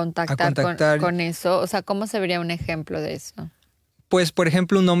contactar con eso. O sea, ¿cómo se vería un ejemplo de eso? Pues, por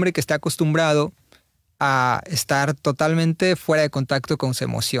ejemplo, un hombre que está acostumbrado a estar totalmente fuera de contacto con sus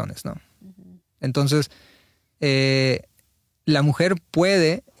emociones, ¿no? Entonces, la mujer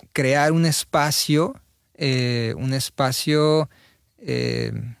puede crear un espacio donde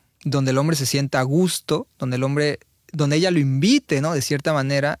el hombre se sienta a gusto, donde ella lo invite, ¿no? De cierta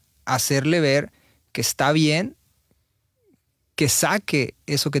manera, a hacerle ver que está bien, que saque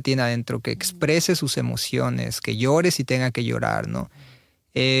eso que tiene adentro, que exprese sus emociones, que llore si tenga que llorar, ¿no?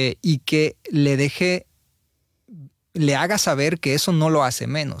 Y que le haga saber que eso no lo hace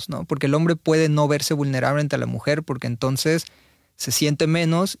menos, ¿no? Porque el hombre puede no verse vulnerable ante la mujer porque entonces se siente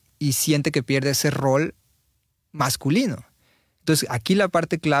menos y siente que pierde ese rol masculino. Entonces, aquí la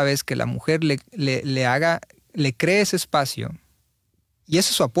parte clave es que la mujer le cree ese espacio, y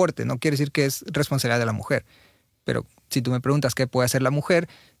ese es su aporte, no quiere decir que es responsabilidad de la mujer, pero si tú me preguntas qué puede hacer la mujer,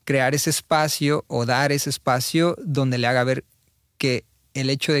 crear ese espacio o dar ese espacio donde le haga ver que el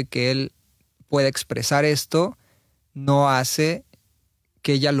hecho de que él pueda expresar esto no hace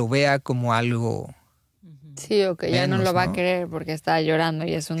que ella lo vea como algo. Sí, o que ya no lo va a querer porque está llorando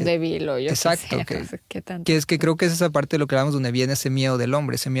y es un débil o yo exacto, qué sé, no sé qué tanto. Que es que creo que es esa parte de lo que hablamos donde viene ese miedo del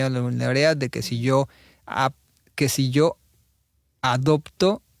hombre, ese miedo de la vulnerabilidad, de que si yo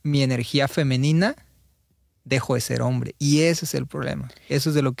adopto mi energía femenina, dejo de ser hombre. Y ese es el problema. Eso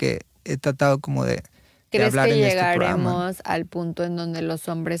es de lo que he tratado como de hablar en este programa. ¿Crees que llegaremos al punto en donde los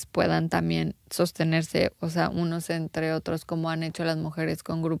hombres puedan también sostenerse, o sea, unos entre otros, como han hecho las mujeres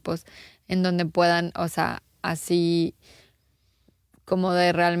con grupos, en donde puedan, o sea, así como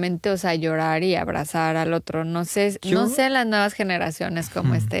de realmente, o sea, llorar y abrazar al otro? No sé en las nuevas generaciones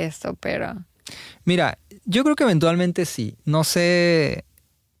cómo esté esto, pero... Mira, yo creo que eventualmente sí. No sé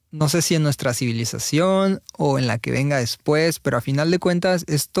si en nuestra civilización o en la que venga después, pero a final de cuentas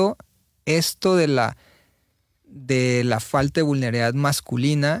esto de la falta de vulnerabilidad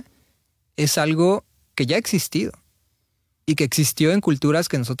masculina es algo que ya ha existido y que existió en culturas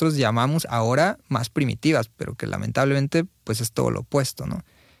que nosotros llamamos ahora más primitivas, pero que lamentablemente pues es todo lo opuesto, ¿no?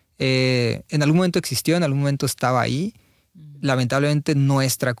 En algún momento existió, en algún momento estaba ahí. Lamentablemente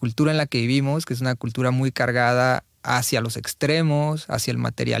nuestra cultura en la que vivimos, que es una cultura muy cargada hacia los extremos, hacia el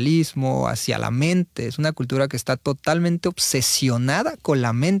materialismo, hacia la mente, es una cultura que está totalmente obsesionada con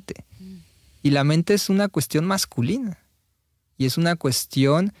la mente. Y la mente es una cuestión masculina. Y es una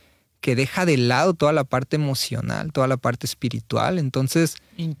cuestión que deja de lado toda la parte emocional, toda la parte espiritual, entonces...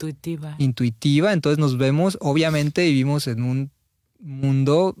 Intuitiva. Entonces nos vemos, obviamente vivimos en un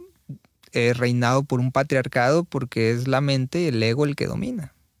mundo reinado por un patriarcado porque es la mente y el ego el que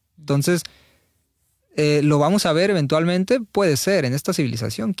domina. Entonces, ¿lo vamos a ver eventualmente? Puede ser, en esta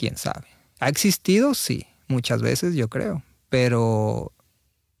civilización, quién sabe. ¿Ha existido? Sí, muchas veces yo creo, pero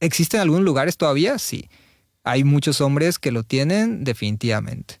 ¿existe en algunos lugares todavía? Sí. Hay muchos hombres que lo tienen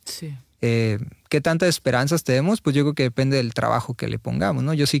definitivamente. Sí. ¿Qué tantas esperanzas tenemos? Pues yo creo que depende del trabajo que le pongamos,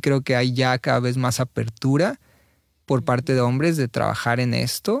 ¿no? Yo sí creo que hay ya cada vez más apertura por parte de hombres de trabajar en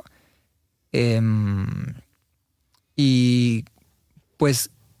esto. Y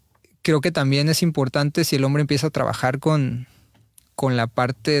pues creo que también es importante si el hombre empieza a trabajar con la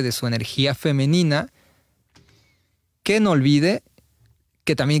parte de su energía femenina, que no olvide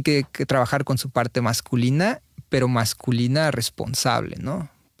que también hay que trabajar con su parte masculina, pero masculina responsable,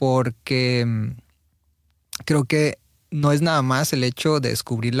 ¿no? Porque creo que no es nada más el hecho de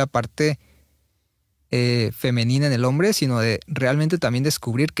descubrir la parte femenina en el hombre, sino de realmente también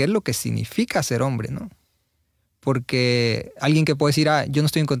descubrir qué es lo que significa ser hombre, ¿no? Porque alguien que puede decir, yo no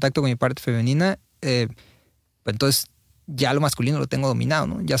estoy en contacto con mi parte femenina, pues entonces ya lo masculino lo tengo dominado,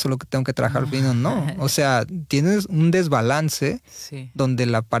 ¿no? Ya solo que tengo que trabajar lo femenino, no. O sea, tienes un desbalance donde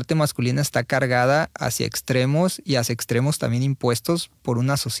la parte masculina está cargada hacia extremos y hacia extremos también impuestos por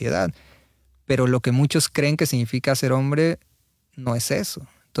una sociedad. Pero lo que muchos creen que significa ser hombre no es eso.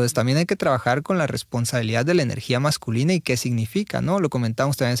 Entonces también hay que trabajar con la responsabilidad de la energía masculina y qué significa, ¿no? Lo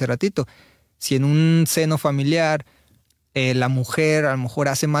comentamos también hace ratito. Si en un seno familiar la mujer a lo mejor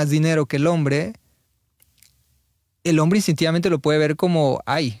hace más dinero que el hombre instintivamente lo puede ver como,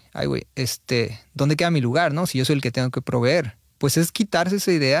 güey, ¿dónde queda mi lugar, no? Si yo soy el que tengo que proveer. Pues es quitarse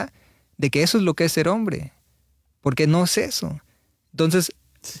esa idea de que eso es lo que es ser hombre, porque no es eso. Entonces,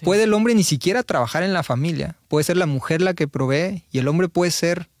 puede el hombre ni siquiera trabajar en la familia, puede ser la mujer la que provee y el hombre puede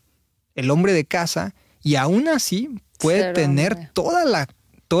ser el hombre de casa y aún así puede ser tener hombre.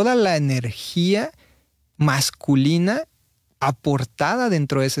 toda la energía masculina aportada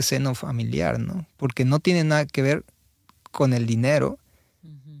dentro de ese seno familiar, ¿no? Porque no tiene nada que ver con el dinero,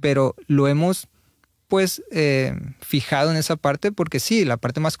 pero lo hemos pues fijado en esa parte porque sí, la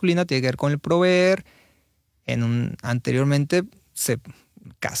parte masculina tiene que ver con el proveer. Anteriormente se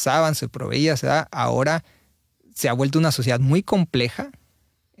casaban, se proveía, ahora se ha vuelto una sociedad muy compleja,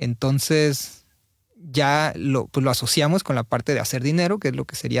 entonces ya lo asociamos con la parte de hacer dinero, que es lo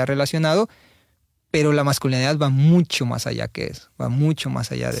que sería relacionado, pero la masculinidad va mucho más allá que eso, va mucho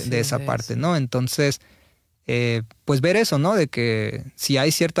más allá de esa parte, ¿no? Entonces, pues ver eso, ¿no? De que si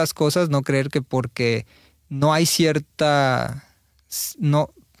hay ciertas cosas, no creer que porque no hay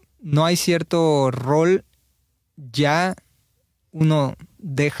no hay cierto rol, ya uno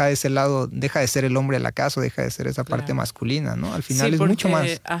deja de ese lado, deja de ser el hombre de la casa, deja de ser esa parte masculina, ¿no? Al final es mucho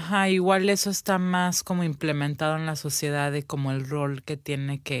más. Igual eso está más como implementado en la sociedad de como el rol que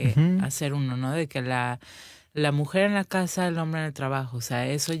tiene que hacer uno, ¿no? De que la mujer en la casa, el hombre en el trabajo, o sea,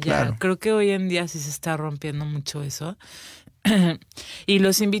 eso ya, creo que hoy en día sí se está rompiendo mucho eso. Y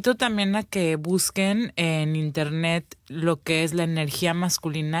los invito también a que busquen en internet lo que es la energía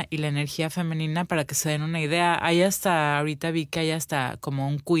masculina y la energía femenina para que se den una idea. Ahorita vi que hay hasta como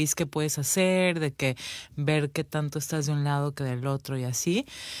un quiz que puedes hacer, de que ver qué tanto estás de un lado que del otro y así.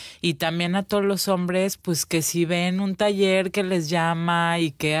 Y también a todos los hombres, pues que si ven un taller que les llama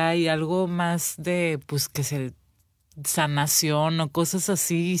y que hay algo más de, pues que se sanación o cosas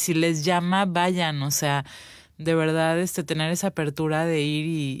así, y si les llama, vayan, o sea, de verdad, tener esa apertura de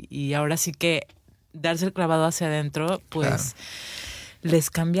ir y ahora sí que darse el clavado hacia adentro, pues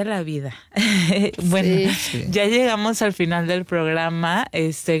les cambia la vida. Bueno, ya llegamos al final del programa.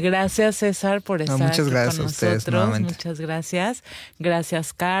 Gracias, César, por estar muchas gracias con a ustedes nosotros. nuevamente. Muchas gracias.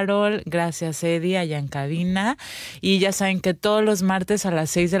 Gracias, Carol. Gracias, Eddie, allá en cabina. Y ya saben que todos los martes a las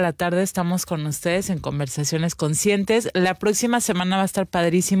 6 de la tarde estamos con ustedes en Conversaciones Conscientes. La próxima semana va a estar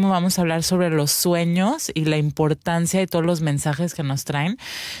padrísimo. Vamos a hablar sobre los sueños y la importancia de todos los mensajes que nos traen.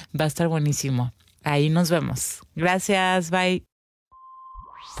 Va a estar buenísimo. Ahí nos vemos. Gracias. Bye.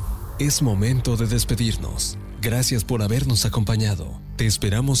 Es momento de despedirnos. Gracias por habernos acompañado. Te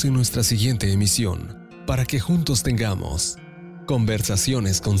esperamos en nuestra siguiente emisión para que juntos tengamos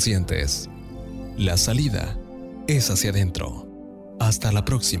Conversaciones Conscientes. La salida es hacia adentro. Hasta la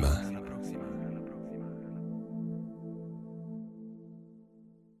próxima.